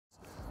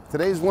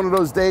Today's one of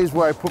those days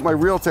where I put my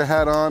realtor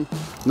hat on,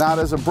 not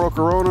as a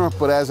broker owner,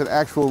 but as an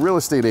actual real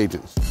estate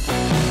agent.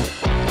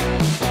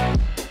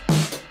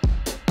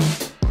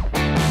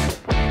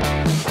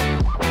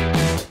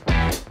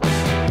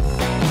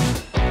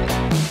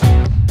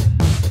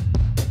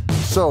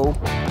 So,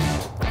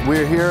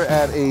 we're here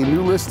at a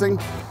new listing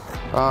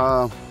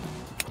that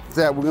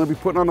we're going to be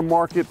putting on the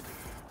market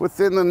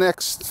within the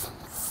next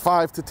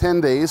 5 to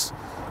 10 days.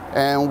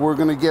 And we're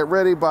going to get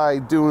ready by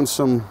doing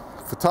some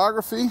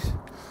photography.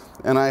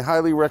 And I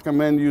highly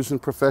recommend using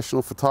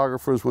professional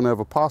photographers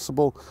whenever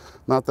possible.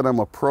 Not that I'm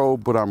a pro,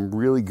 but I'm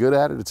really good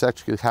at it. It's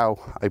actually how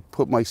I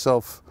put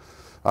myself,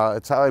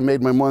 it's how I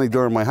made my money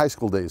during my high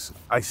school days.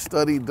 I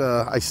studied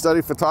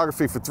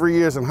photography for 3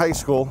 years in high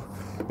school.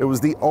 It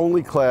was the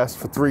only class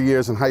for 3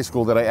 years in high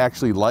school that I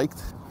actually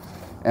liked,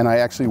 and I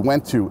actually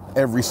went to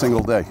every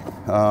single day.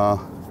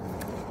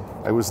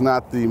 I was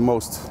not the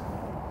most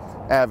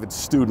avid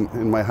student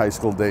in my high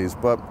school days,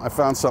 but I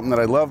found something that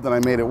I loved and I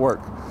made it work.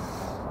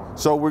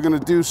 So we're going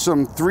to do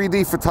some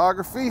 3D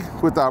photography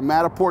with our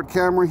Massapequa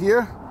camera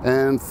here,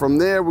 and from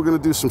there we're going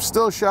to do some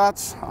still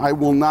shots. I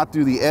will not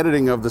do the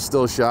editing of the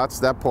still shots.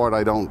 That part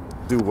I don't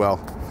do well,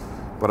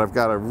 but I've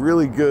got a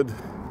really good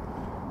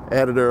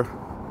editor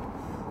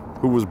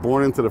who was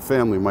born into the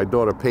family. My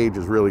daughter Paige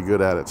is really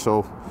good at it.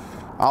 So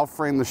I'll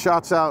frame the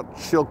shots out,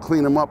 she'll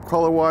clean them up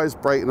color-wise,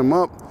 brighten them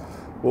up.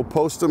 We'll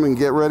post them and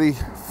get ready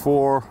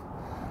for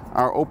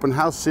our open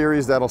house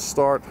series that'll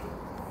start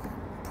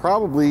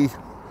probably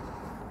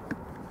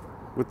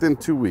within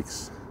 2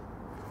 weeks.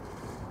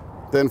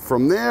 Then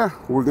from there,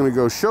 we're gonna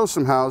go show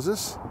some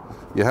houses.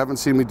 You haven't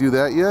seen me do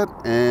that yet.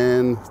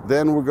 And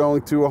then we're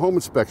going to a home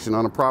inspection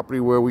on a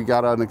property where we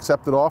got an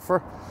accepted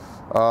offer.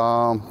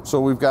 So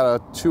we've got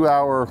a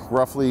 2-hour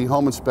roughly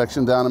home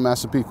inspection down in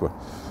Massapequa.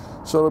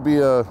 So it'll be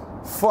a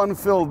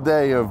fun-filled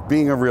day of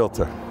being a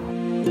realtor.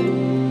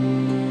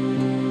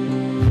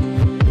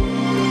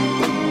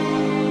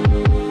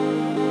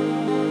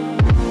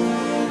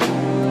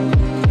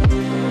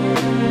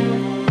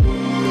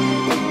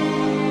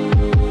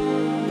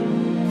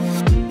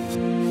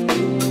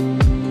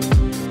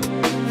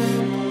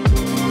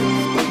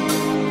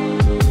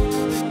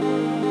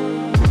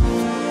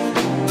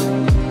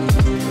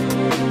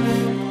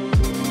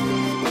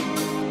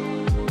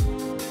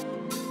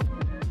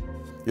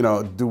 You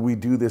know, do we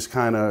do this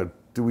kind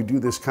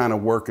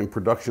of work and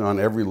production on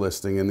every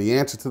listing? And the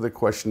answer to the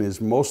question is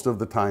most of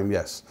the time,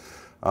 yes.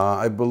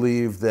 I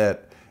believe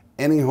that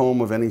any home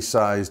of any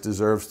size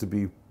deserves to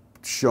be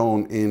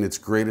shown in its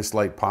greatest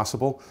light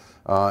possible.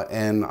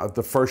 And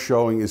the first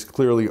showing is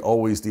clearly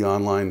always the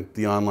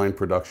online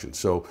production.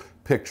 So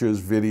pictures,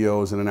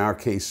 videos, and in our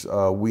case,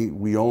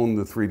 we own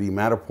the 3D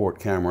Massapequa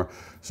camera,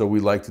 so we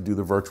like to do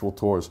the virtual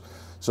tours.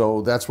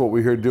 So that's what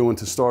we're here doing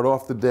to start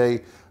off the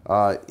day.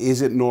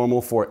 Is it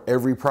normal for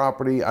every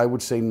property? I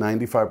would say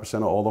 95%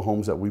 of all the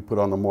homes that we put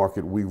on the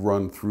market, we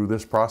run through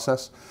this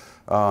process.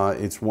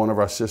 It's one of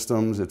our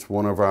systems. It's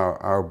one of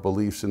our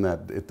beliefs in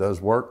that it does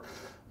work.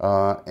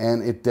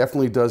 And it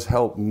definitely does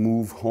help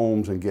move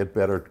homes and get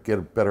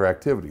better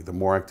activity. The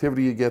more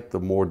activity you get,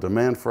 the more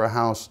demand for a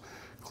house.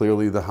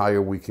 Clearly, the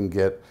higher we can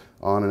get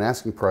on an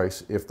asking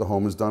price if the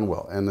home is done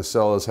well. And the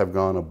sellers have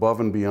gone above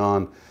and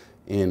beyond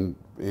in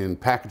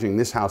packaging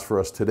this house for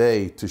us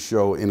today to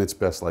show in its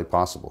best light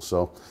possible.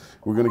 So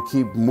we're going to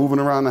keep moving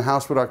around the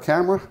house with our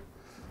camera,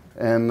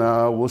 and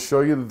we'll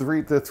show you the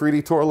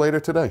 3D tour later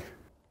today.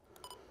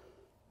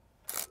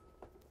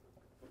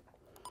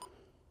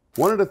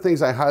 One of the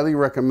things I highly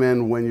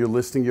recommend when you're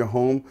listing your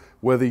home,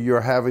 whether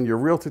you're having your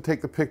realtor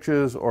take the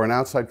pictures or an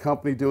outside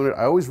company doing it,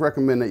 I always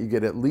recommend that you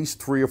get at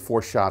least 3 or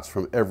 4 shots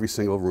from every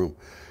single room.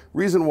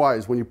 Reason why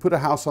is when you put a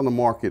house on the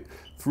market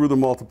through the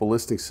multiple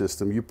listing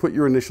system, you put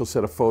your initial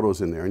set of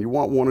photos in there, and you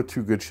want 1 or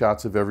 2 good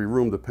shots of every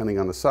room depending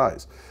on the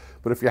size.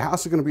 But if your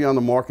house is going to be on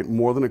the market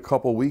more than a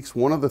couple weeks,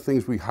 one of the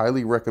things we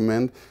highly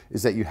recommend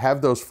is that you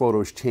have those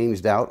photos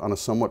changed out on a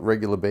somewhat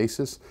regular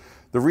basis.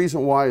 The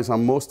reason why is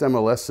on most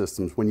MLS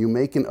systems, when you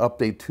make an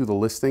update to the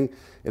listing,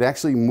 it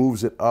actually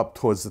moves it up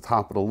towards the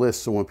top of the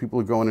list. So when people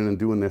are going in and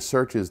doing their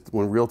searches,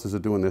 when realtors are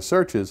doing their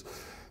searches,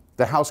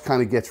 the house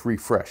kind of gets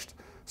refreshed.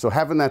 So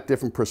having that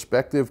different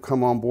perspective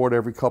come on board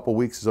every couple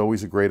weeks is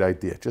always a great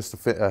idea. Just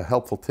a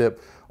helpful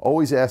tip.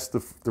 Always ask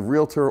the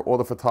realtor or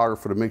the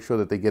photographer to make sure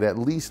that they get at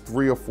least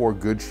 3 or 4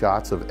 good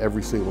shots of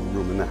every single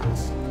room in the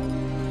house.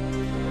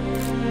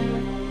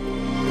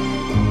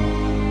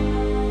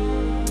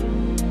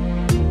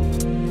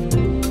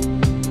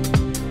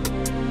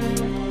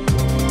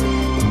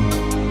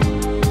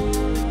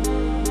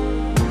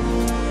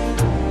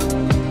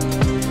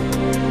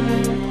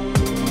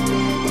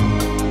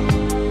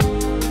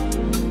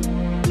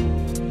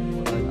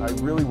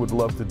 Would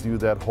love to do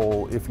that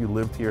whole If You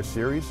Lived Here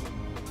series,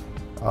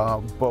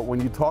 but when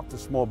you talk to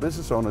small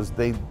business owners,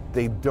 they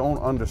don't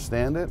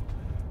understand it,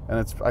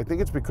 and I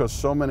think it's because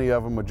so many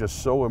of them are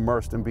just so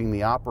immersed in being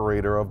the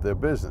operator of their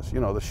business.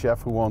 You know, the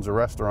chef who owns a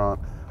restaurant,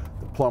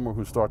 the plumber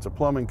who starts a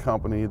plumbing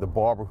company, the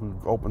barber who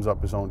opens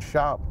up his own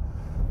shop.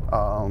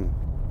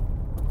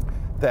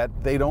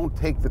 that they don't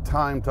take the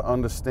time to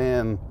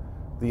understand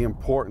the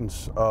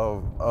importance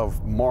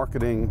of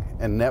marketing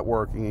and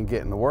networking and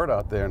getting the word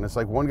out there. And it's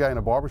like one guy in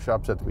a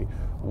barbershop said to me,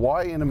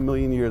 why in a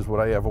million years would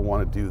I ever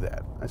want to do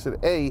that? I said,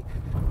 A,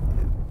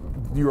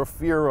 your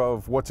fear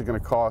of what's it going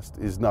to cost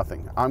is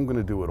nothing. I'm going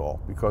to do it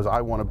all because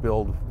I want to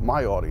build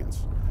my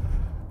audience.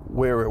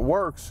 Where it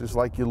works is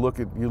like you look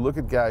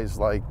at guys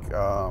like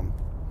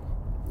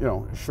you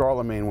know,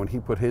 Charlemagne when he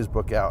put his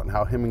book out and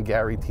how him and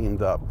Gary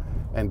teamed up,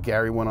 and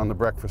Gary went on the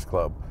Breakfast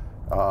Club.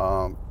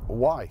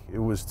 Why? It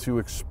was to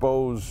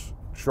expose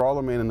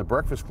Charlemagne and the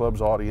Breakfast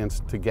Club's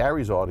audience to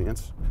Gary's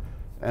audience,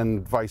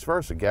 and vice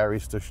versa,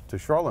 Gary's to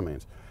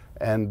Charlemagne's.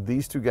 And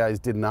these two guys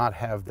did not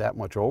have that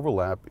much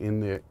overlap in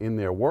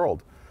their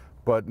world.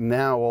 But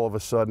now all of a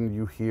sudden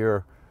you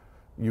hear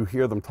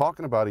them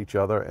talking about each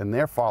other, and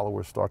their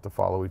followers start to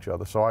follow each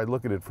other. So I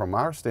look at it from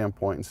our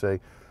standpoint and say,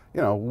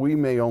 you know, we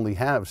may only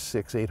have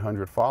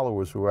 600-800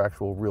 followers who are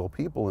actual real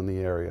people in the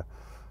area.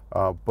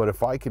 But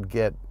if I could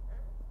get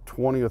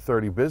 20 or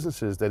 30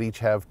 businesses that each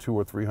have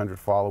 200 or 300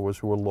 followers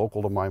who are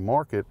local to my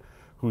market,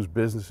 whose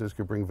businesses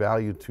could bring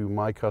value to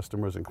my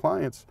customers and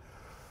clients,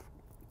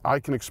 I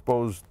can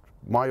expose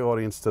my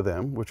audience to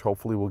them, which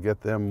hopefully will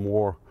get them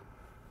more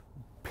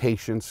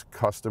patients,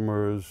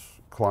 customers,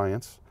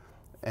 clients,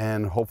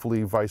 and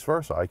hopefully vice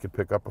versa. I could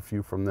pick up a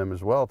few from them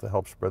as well to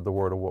help spread the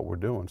word of what we're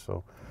doing.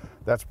 So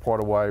that's part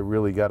of why I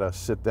really got to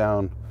sit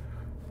down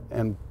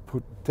and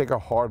take a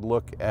hard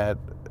look at,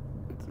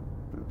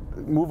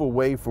 move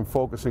away from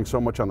focusing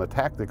so much on the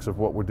tactics of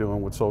what we're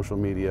doing with social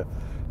media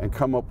and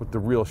come up with the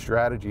real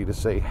strategy to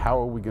say, how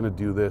are we going to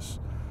do this?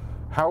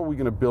 How are we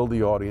going to build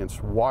the audience?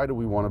 Why do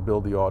we want to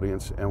build the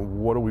audience? And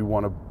what do we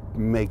want to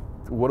make?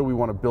 What do we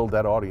want to build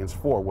that audience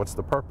for? What's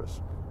the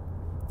purpose?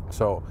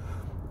 So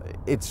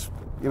it's,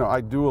 you know,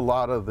 I do a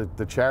lot of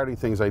the charity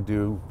things I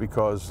do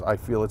because I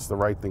feel it's the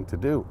right thing to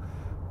do.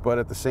 But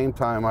at the same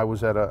time, I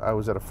was at a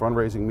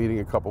fundraising meeting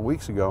a couple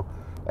weeks ago,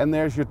 and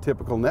there's your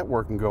typical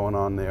networking going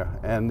on there.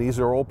 And these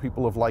are all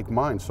people of like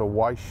mind. So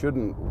why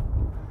shouldn't,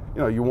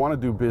 you know, you want to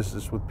do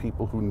business with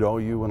people who know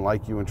you and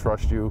like you and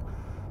trust you.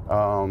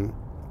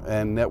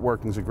 And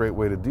networking is a great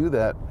way to do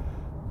that.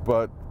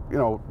 But, you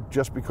know,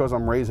 just because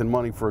I'm raising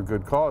money for a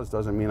good cause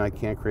doesn't mean I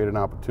can't create an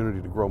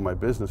opportunity to grow my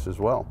business as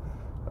well.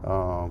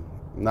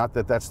 Not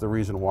that that's the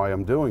reason why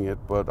I'm doing it,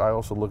 but I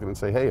also look at it and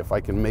say, hey, if I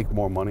can make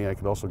more money, I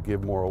could also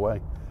give more away.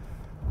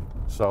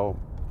 So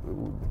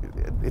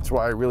it's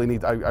why I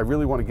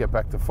really want to get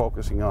back to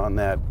focusing on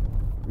that,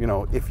 you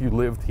know, if you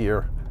lived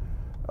here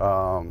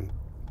kind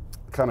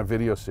of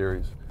video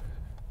series.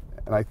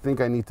 And I think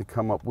I need to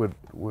come up with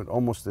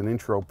almost an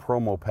intro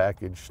promo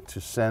package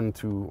to send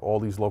to all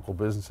these local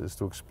businesses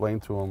to explain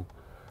to them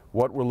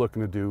what we're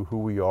looking to do, who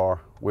we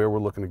are, where we're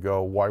looking to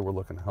go, why we're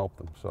looking to help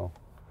them. So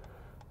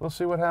we'll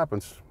see what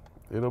happens.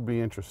 It'll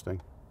be interesting.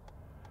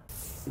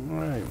 All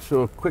right,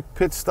 so a quick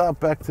pit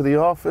stop back to the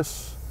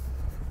office.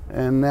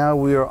 And now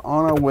we are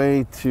on our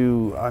way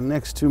to our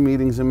next two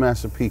meetings in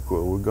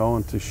Massapequa. We're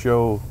going to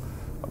show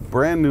a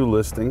brand new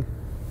listing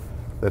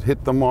that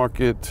hit the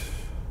market,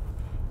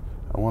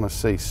 I want to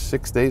say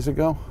 6 days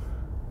ago.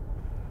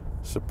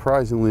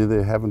 Surprisingly,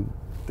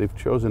 they've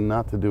chosen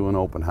not to do an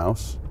open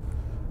house.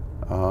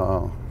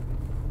 But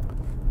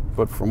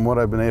from what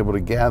I've been able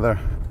to gather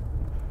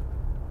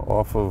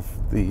off of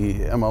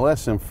the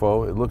MLS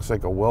info, it looks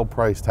like a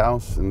well-priced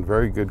house in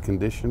very good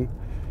condition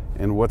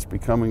in what's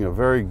becoming a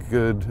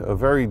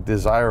very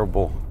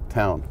desirable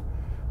town.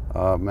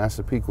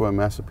 Massapequa and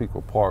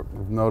Massapequa Park.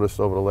 We've noticed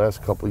over the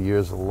last couple of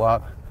years a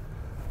lot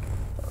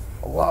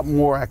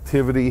more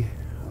activity,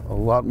 a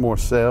lot more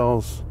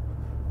sales.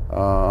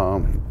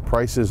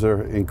 Prices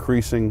are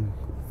increasing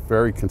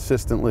very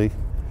consistently.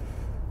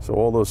 So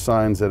all those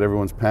signs that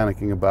everyone's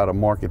panicking about a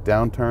market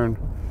downturn,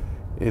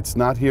 it's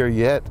not here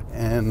yet.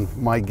 And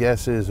my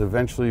guess is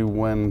eventually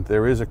when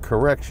there is a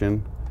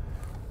correction,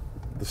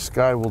 the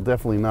sky will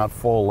definitely not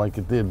fall like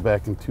it did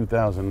back in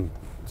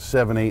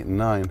 2007, 8, and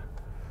 9.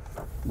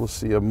 We'll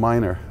see a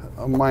minor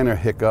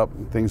hiccup.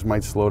 Things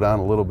might slow down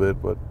a little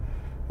bit, but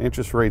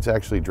interest rates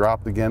actually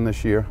dropped again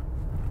this year.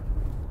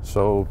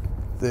 So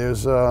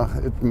there's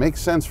it makes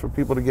sense for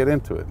people to get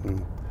into it.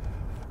 And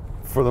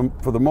for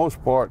the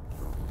most part,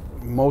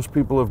 most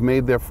people have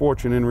made their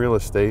fortune in real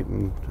estate,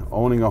 and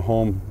owning a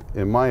home,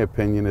 in my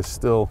opinion, is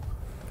still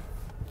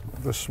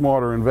the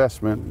smarter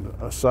investment.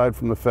 Aside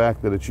from the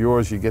fact that it's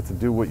yours, you get to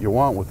do what you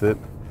want with it.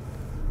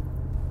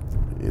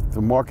 If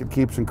the market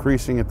keeps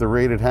increasing at the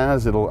rate it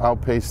has, it'll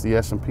outpace the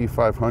S&P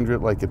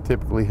 500 like it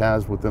typically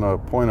has within a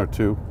point or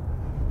two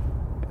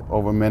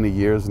over many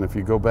years. And if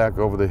you go back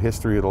over the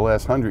history of the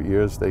last 100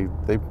 years, they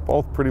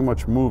both pretty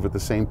much move at the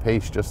same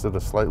pace, just at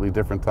a slightly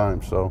different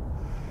time. So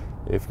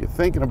if you're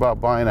thinking about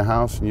buying a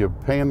house and you're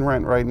paying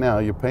rent right now,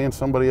 you're paying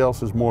somebody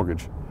else's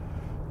mortgage,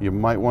 you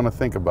might want to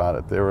think about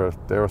it.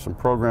 There are some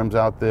programs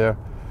out there,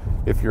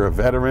 if you're a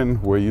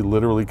veteran, where you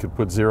literally could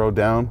put zero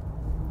down,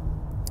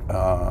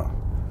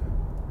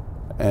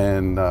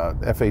 and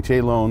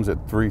FHA loans at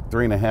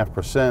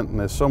 3.5%. And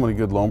there's so many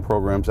good loan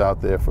programs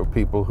out there for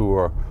people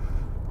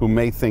who who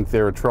may think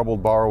they're a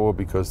troubled borrower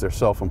because they're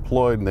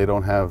self-employed and they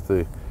don't have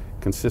the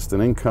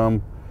consistent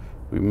income.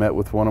 We met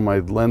with one of my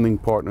lending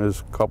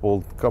partners a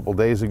couple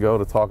days ago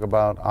to talk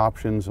about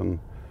options and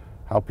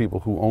how people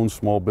who own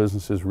small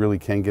businesses really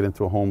can get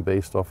into a home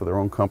based off of their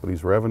own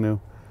company's revenue.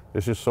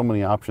 There's just so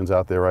many options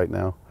out there right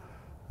now.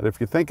 But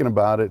if you're thinking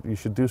about it, you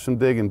should do some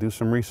digging, do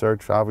some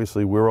research.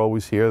 Obviously, we're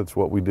always here. That's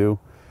what we do.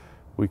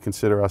 We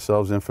consider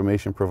ourselves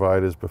information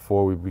providers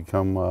before we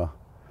become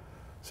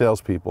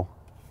salespeople.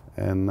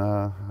 And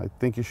I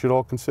think you should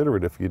all consider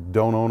it if you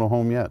don't own a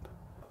home yet.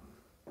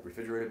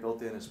 Refrigerator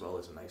built in, as well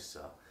as a nice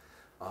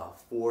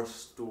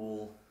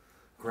 4-stool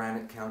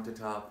granite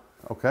countertop.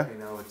 Okay. You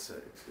know, it's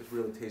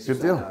really tasty.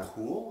 Good deal. A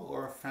pool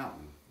or a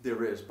fountain?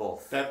 There is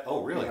both.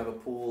 Oh, really? We have a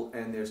pool,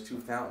 and there's 2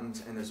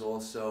 fountains, and there's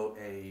also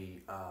a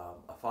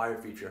fire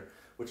feature,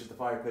 which is the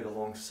fire pit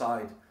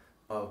alongside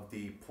of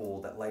the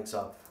pool that lights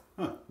up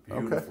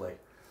beautifully. Okay.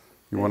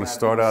 You want to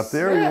start out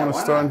there, or you want to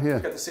start in here?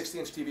 It's got the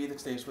 60-inch TV that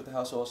stays with the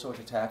house also. It's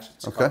attached.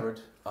 It's Okay. covered.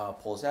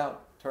 Pulls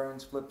out,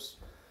 turns, flips,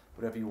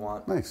 whatever you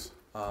want. Nice.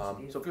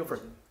 So feel free.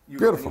 You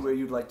go Beautiful. anywhere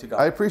you'd like to go.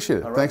 I appreciate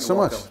it. All right, Thanks so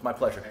you're much. welcome. It's my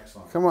pleasure.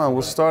 Excellent. Come on,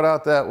 we'll start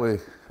out that way.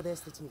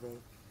 There's the TV.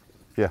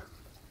 Yeah.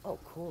 Oh,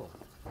 cool.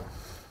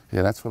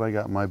 Yeah, that's what I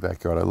got in my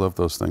backyard. I love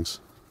those things.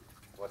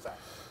 What's that?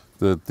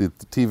 The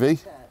TV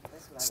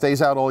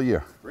stays out all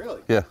year.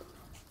 Really? Yeah.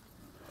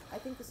 I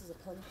think this is a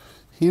plum.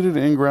 Heated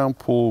in-ground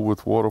pool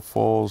with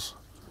waterfalls,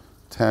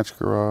 attached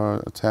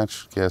garage,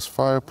 attached gas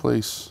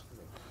fireplace.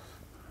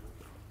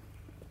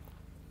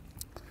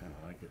 Kind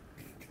of like it.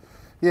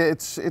 Yeah,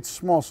 it's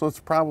small, so it's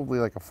probably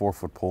like a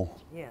 4-foot pool.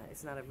 Yeah,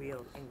 it's not a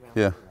real in-ground.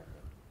 Yeah.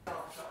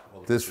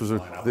 Well, This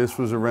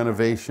was a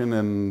renovation,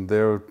 and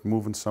they're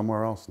moving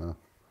somewhere else now.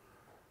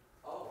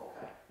 Oh,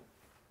 okay.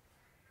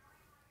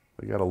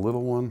 They got a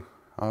little one,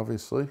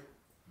 obviously.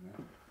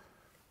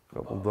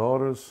 Couple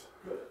daughters.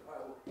 Good. All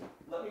right, well,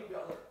 let me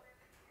go.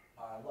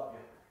 I love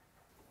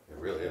you.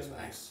 It really is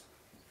nice.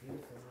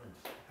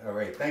 All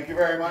right. Thank you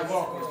very much. Nice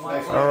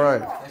All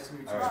right. Nice to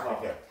meet you. All right.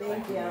 Take care.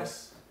 Thank you.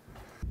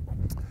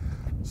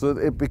 So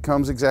it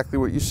becomes exactly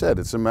what you said.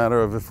 It's a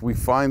matter of if we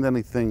find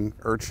anything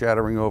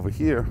earth-shattering over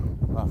here,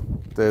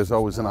 there's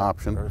always an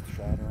option.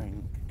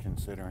 Earth-shattering,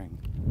 considering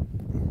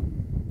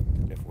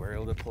if we're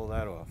able to pull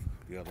that off,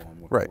 the other one,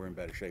 Right. we're in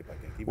better shape, I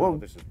think. Even Well, though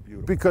this is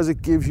beautiful. because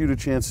it gives you the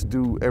chance to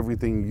do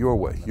everything your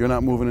way. You're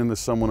not moving into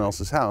someone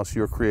else's house.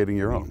 You're creating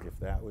your own. If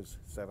that was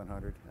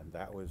 700 and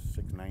that was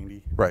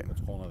 690, Right.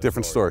 that's a whole nother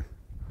Different story.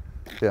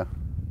 Yeah.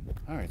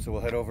 All right, so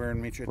we'll head over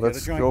and meet you at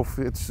Let's the other go.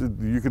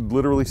 joint. You could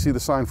literally see the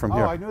sign from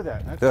here. Oh, I knew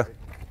that. That's Yeah.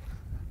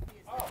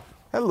 right.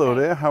 Hello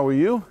there. How are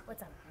you?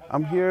 What's up?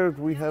 I'm here.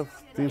 We have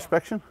the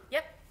inspection,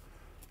 Yep.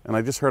 and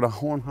I just heard a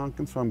horn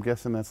honking, so I'm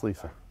guessing that's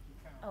Lisa.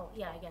 Oh,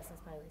 yeah, I guess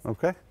that's probably Lisa.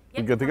 Okay. You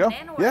Yep, good to go? coming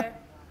in, or- Yeah.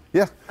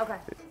 Yeah. Okay.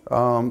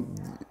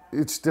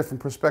 It's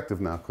different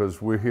perspective now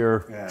because we're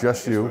here, Yeah,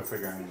 just I guess you. We're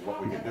figuring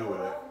what we can do with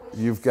it.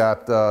 You've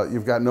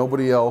got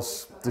nobody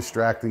else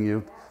distracting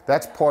you.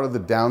 That's part of the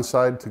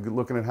downside to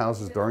looking at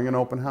houses during an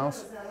open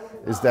house,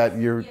 is that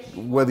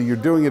whether you're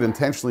doing it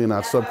intentionally or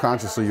not,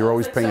 subconsciously, you're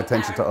always paying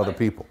attention to other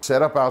people.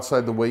 Set up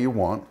outside the way you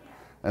want,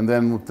 and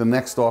then with the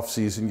next off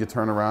season, you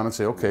turn around and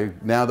say, okay,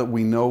 now that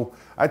we know,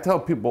 I tell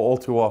people all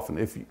too often,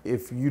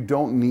 if you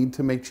don't need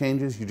to make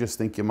changes, you just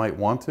think you might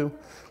want to,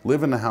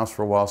 live in the house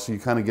for a while so you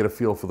kind of get a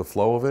feel for the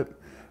flow of it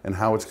and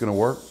how it's going to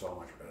work. So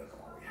much better than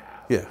what we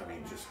have. Yeah. I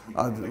mean, just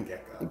from the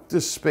get-go.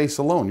 Just space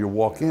alone. You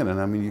walk in, and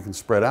I mean, you can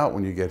spread out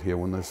when you get here.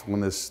 When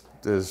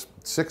there's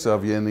 6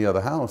 of you in the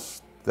other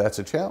house, that's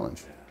a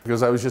challenge.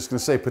 Because I was just going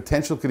to say,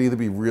 potential could either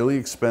be really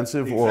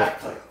expensive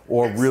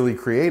or really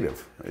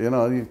creative. You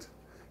know,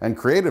 and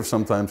creative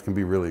sometimes can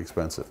be really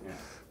expensive. Yeah.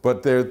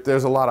 But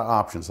there's a lot of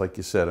options, like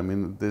you said. I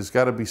mean, there's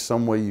got to be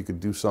some way you could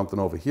do something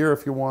over here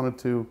if you wanted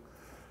to.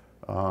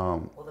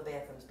 Well, the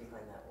bathroom's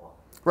behind that wall.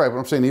 Right, but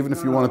I'm saying even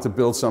if you wanted to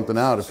build something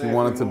out, if you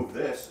wanted to move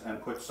this and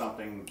put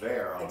something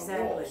there on the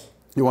walls.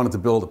 You wanted to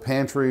build a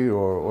pantry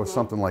or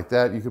something like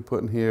that, you could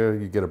put in here.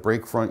 You get a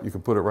break front, you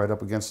could put it right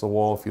up against the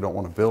wall if you don't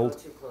want to build.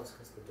 Too close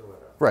because the door.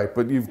 Right,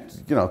 but you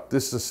know,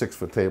 this is a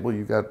 6-foot table.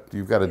 You've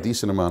got a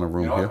decent amount of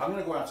room You know what? here. I'm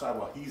going to go outside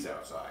while he's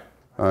outside.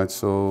 All right,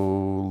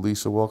 so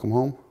Lisa, welcome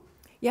home.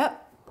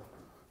 Yep.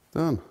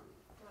 Done.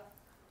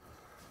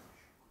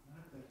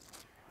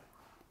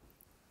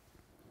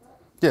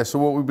 Yeah, so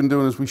what we've been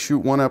doing is we shoot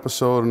one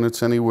episode, and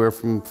it's anywhere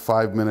from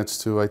 5 minutes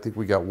to, I think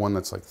we got one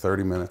that's like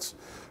 30 minutes.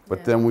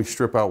 But then we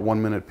strip out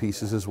 1-minute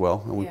pieces as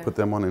well, and we put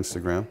them on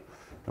Instagram.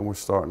 And we're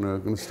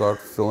going to start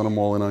filling them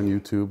all in on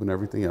YouTube and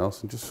everything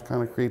else, and just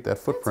kind of create that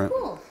footprint.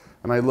 That's cool.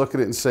 And I look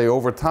at it and say,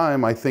 over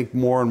time, I think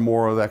more and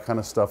more of that kind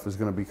of stuff is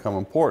going to become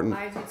important.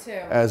 I do too.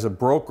 As a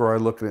broker, I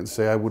look at it and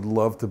say, I would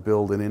love to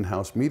build an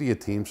in-house media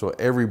team so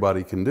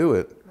everybody can do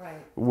it. Right.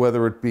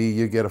 Whether it be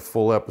you get a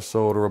full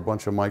episode or a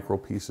bunch of micro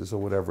pieces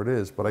or whatever it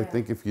is. But I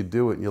think if you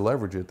do it and you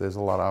leverage it, there's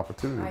a lot of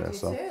opportunity I there. do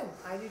So too.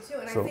 I do too.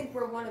 And so- I think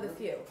we're one of the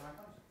few.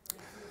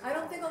 I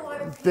don't think a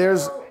lot of people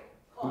There's-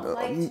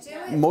 like to do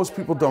it. most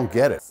people don't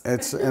get it.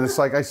 It's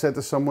like I said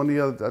to someone the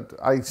other,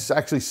 I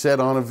actually said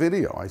on a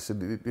video, I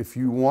said, if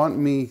you want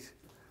me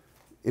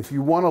if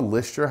you want to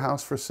list your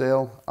house for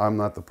sale, I'm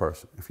not the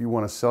person. If you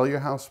want to sell your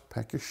house,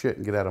 pack your shit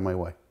and get out of my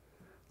way.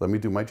 Let me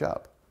do my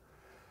job.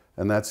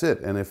 And that's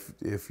it. And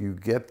if you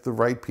get the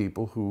right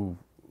people who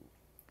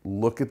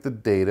look at the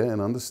data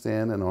and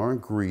understand and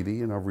aren't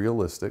greedy and are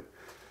realistic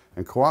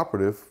and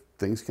cooperative,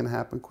 things can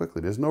happen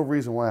quickly. There's no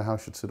reason why a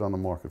house should sit on the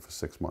market for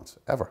 6 months,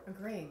 ever.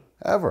 Agreed.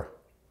 Ever.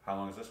 How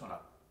long is this one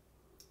up?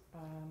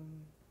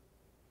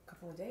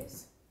 Couple of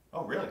days.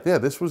 Oh, really? Yeah,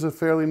 this was a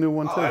fairly new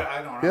one too.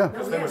 I don't know. Yeah.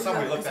 Because there was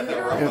somebody looked at that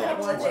literally road had like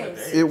one 200 day.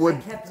 days. It would. I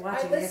kept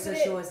watching I listed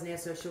Nassau it- Shores,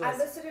 Nassau Shores. I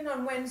listed it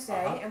on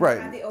Wednesday and Right.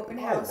 we had the open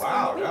Oh, house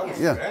wow, on the that weekend.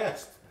 was Yeah.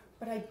 fast.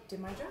 But I did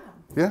my job.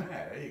 Yeah.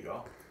 Yeah, there you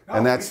go. No,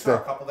 And we that's saw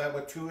the- a couple that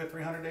were 200 or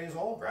 300 days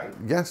old, right?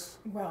 Yes.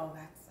 Well,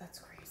 that's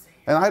crazy.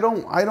 And I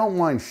don't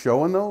mind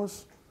showing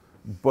those,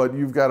 but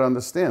you've got to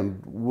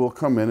understand, we'll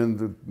come in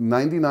and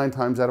 99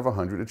 times out of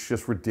 100, it's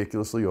just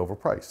ridiculously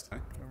overpriced. All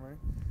right.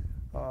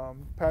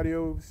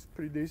 Patio's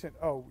pretty decent.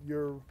 Oh,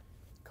 your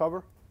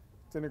cover?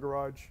 It's in the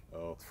garage.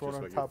 Oh, It's thrown just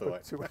on what you top of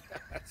thought. two.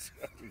 That's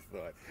what you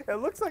thought. It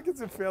looks like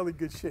it's in fairly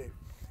good shape.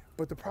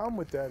 But the problem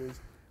with that is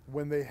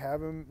when they have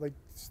them like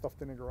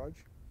stuffed in the garage,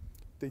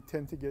 they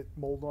tend to get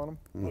mold on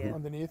them Yeah.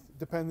 underneath,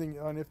 depending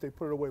on if they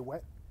put it away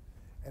wet.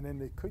 And then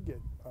they could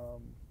get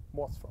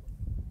moths from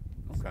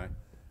it. Okay.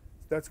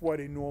 That's why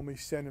they normally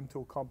send them to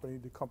a company.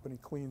 The company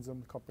cleans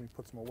them, the company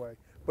puts them away.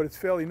 But it's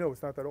fairly new,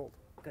 it's not that old.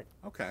 Good,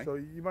 Okay. So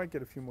you might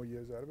get a few more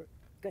years out of it.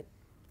 good.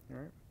 All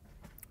right.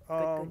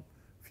 Good.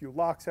 A few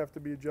locks have to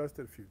be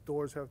adjusted, a few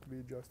doors have to be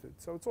adjusted.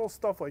 So it's all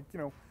stuff like, you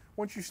know,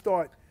 once you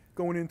start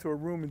going into a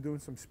room and doing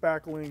some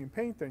spackling and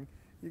painting,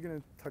 you're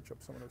going to touch up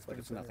some of those But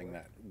things. it's nothing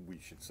anyway. that we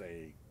should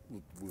say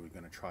we were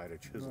going to try to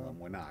chisel them.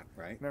 We're not,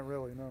 right? Not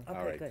really, no. Okay,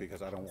 All right, good.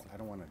 because I don't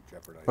want to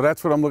jeopardize. But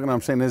that's what I'm looking at.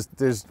 I'm saying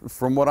there's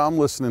from what I'm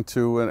listening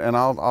to, and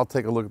I'll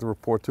take a look at the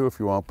report too if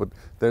you want, but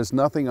there's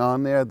nothing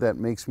on there that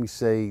makes me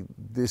say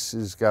this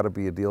has got to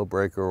be a deal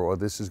breaker or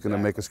this is going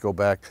to make us go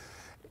back.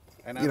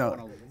 And I You don't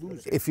know, want to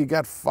lose it. if you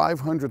got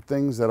 500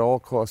 things that all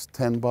cost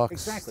 $10,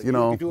 Exactly. you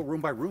know, can do it room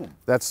by room.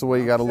 that's the way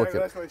you got to look Exactly,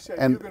 at that's what I it. said.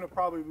 And You're going to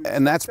probably lose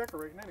and that's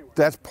decorating anyway.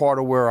 that's part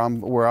of where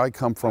I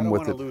come I from don't with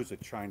want it. to lose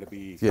it trying to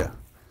be Yeah.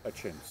 a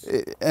chintz.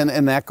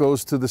 And that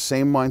goes to the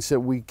same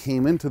mindset we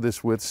came into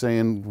this with,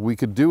 saying we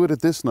could do it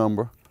at this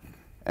number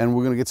and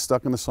we're going to get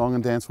stuck in the song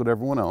and dance with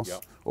everyone else.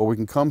 Yep. Or we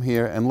can come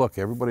here and look,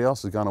 everybody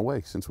else has gone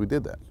away since we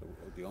did that.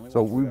 The only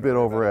So ones we gotta bid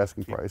worry over about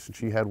asking price, and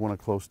she had one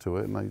close to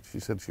it, and she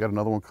said she got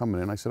another one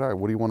coming in. I said, all right,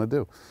 what do you want to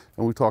do?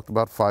 And we talked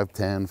about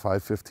 510,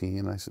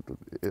 515. I said,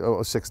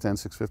 oh, 610,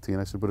 615.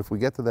 I said, but if we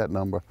get to that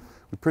number,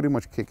 we pretty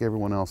much kick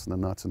everyone else in the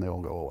nuts, and they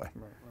all go away.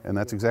 And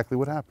that's exactly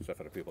what happened. Except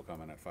for the people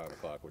coming at 5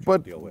 o'clock, which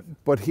But we deal with.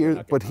 but They're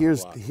not getting on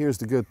the block. here's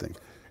the good thing.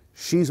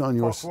 She's on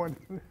your Tough one.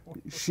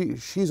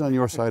 she's on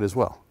your side as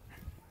well.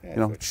 Yeah, You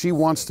know, that's what she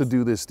wants to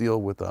do this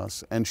deal with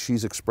us, and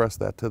she's expressed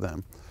that to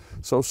them.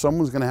 So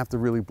someone's going to have to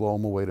really blow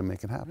them away to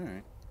make it happen. All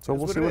right. So That's we'll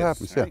what see it what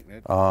is, happens. right?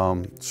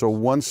 Yeah. So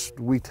once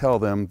we tell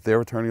them, their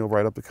attorney will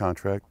write up the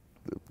contract,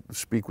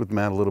 speak with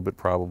Matt a little bit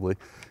probably.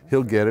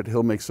 He'll get it.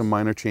 He'll make some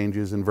minor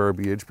changes in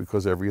verbiage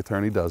because every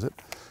attorney does it.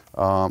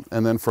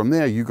 And then from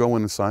there, you go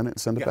in and sign it and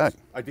send it back.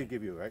 Yes, I did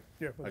give you, right?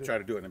 Yeah, we'll I do. tried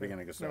to do it in the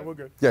beginning. No, we're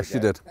good. Yes, you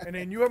did. And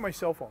then you have my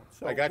cell phone.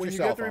 So I got when your you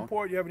cell get the phone.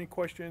 report, you have any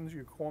questions,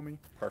 you call me.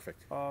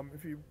 Perfect.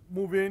 If you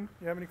move in,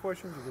 you have any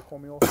questions, you can call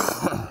me also.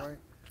 Right?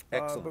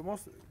 Excellent. But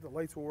most of the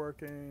lights were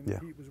working, Yeah.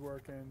 the heat was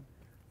working,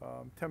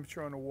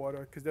 temperature on the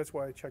water, because that's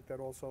why I checked that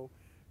also.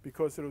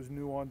 Because of those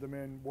new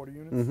on-demand water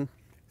units, Mm-hmm.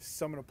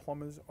 some of the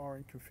plumbers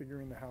aren't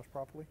configuring the house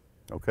properly.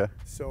 Okay.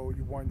 So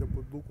you wind up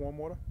with lukewarm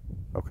water.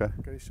 Okay.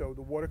 Okay, so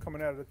the water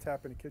coming out of the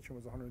tap in the kitchen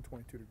was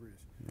 122 degrees,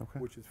 Okay.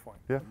 which is fine.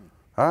 Yeah.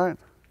 All right.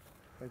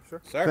 Thank you,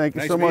 sir. Sir, Thank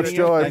you nice so much, meeting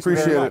Joe. I Thank you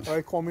very appreciate much. it. All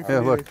right, call me if Yeah,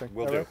 you need look. anything.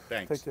 Will All do. right?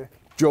 Thanks. Take care.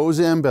 Joe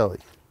Zambelli,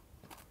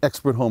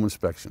 expert home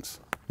inspections.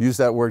 Use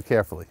that word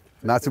carefully.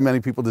 Not too many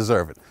people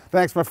deserve it.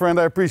 Thanks, my friend.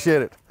 I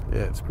appreciate it.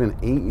 Yeah, it's been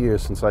 8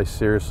 years since I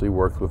seriously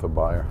worked with a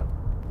buyer.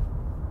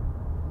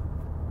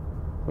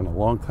 It's been a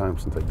long time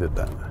since I did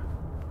that.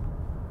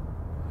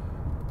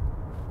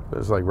 It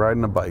was like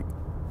riding a bike.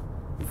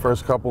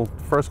 First couple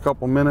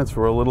minutes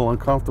were a little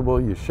uncomfortable.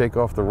 You shake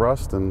off the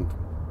rust, and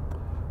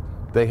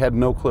they had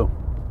no clue,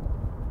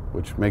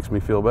 which makes me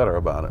feel better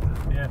about it.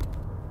 Yeah.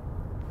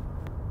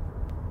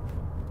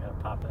 Gotta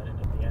pop that in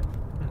at the end.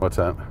 What's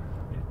that?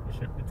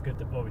 It's good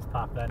to always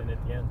pop that in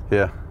at the end.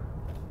 Yeah.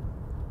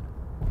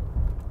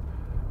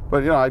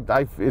 But you know,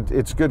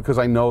 it's good because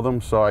I know them,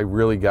 so I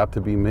really got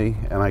to be me,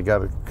 and I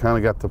kind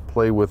of got to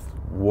play with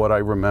what I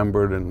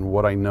remembered and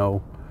what I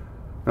know.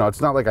 You know,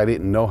 it's not like I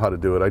didn't know how to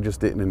do it. I just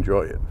didn't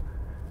enjoy it.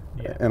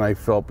 Yeah. And I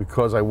felt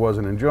because I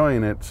wasn't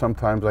enjoying it,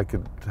 sometimes I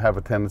could have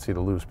a tendency to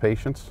lose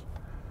patience.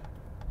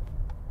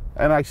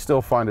 And I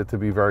still find it to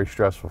be very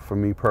stressful for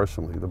me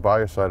personally. The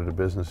buyer side of the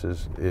business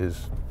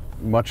is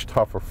much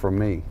tougher for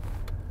me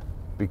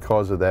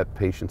because of that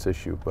patience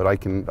issue. But I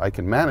can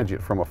manage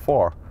it from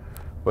afar.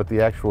 But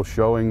the actual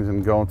showings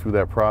and going through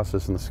that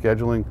process and the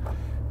scheduling,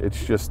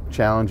 it's just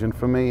challenging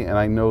for me. And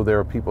I know there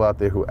are people out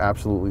there who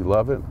absolutely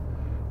love it.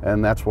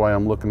 And that's why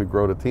I'm looking to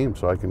grow the team,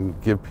 so I can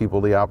give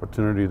people the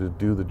opportunity to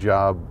do the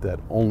job that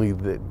only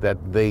that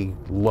they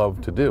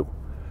love to do.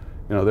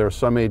 You know, there are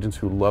some agents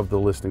who love the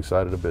listing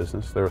side of the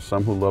business. There are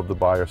some who love the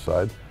buyer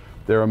side.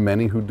 There are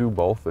many who do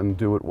both and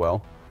do it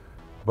well.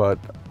 But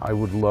I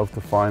would love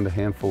to find a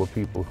handful of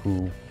people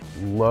who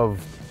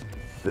love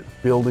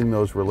building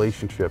those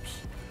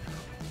relationships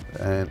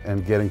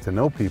and getting to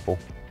know people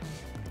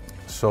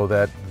so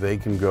that they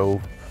can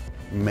go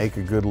make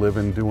a good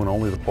living doing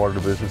only the part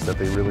of the business that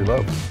they really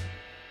love.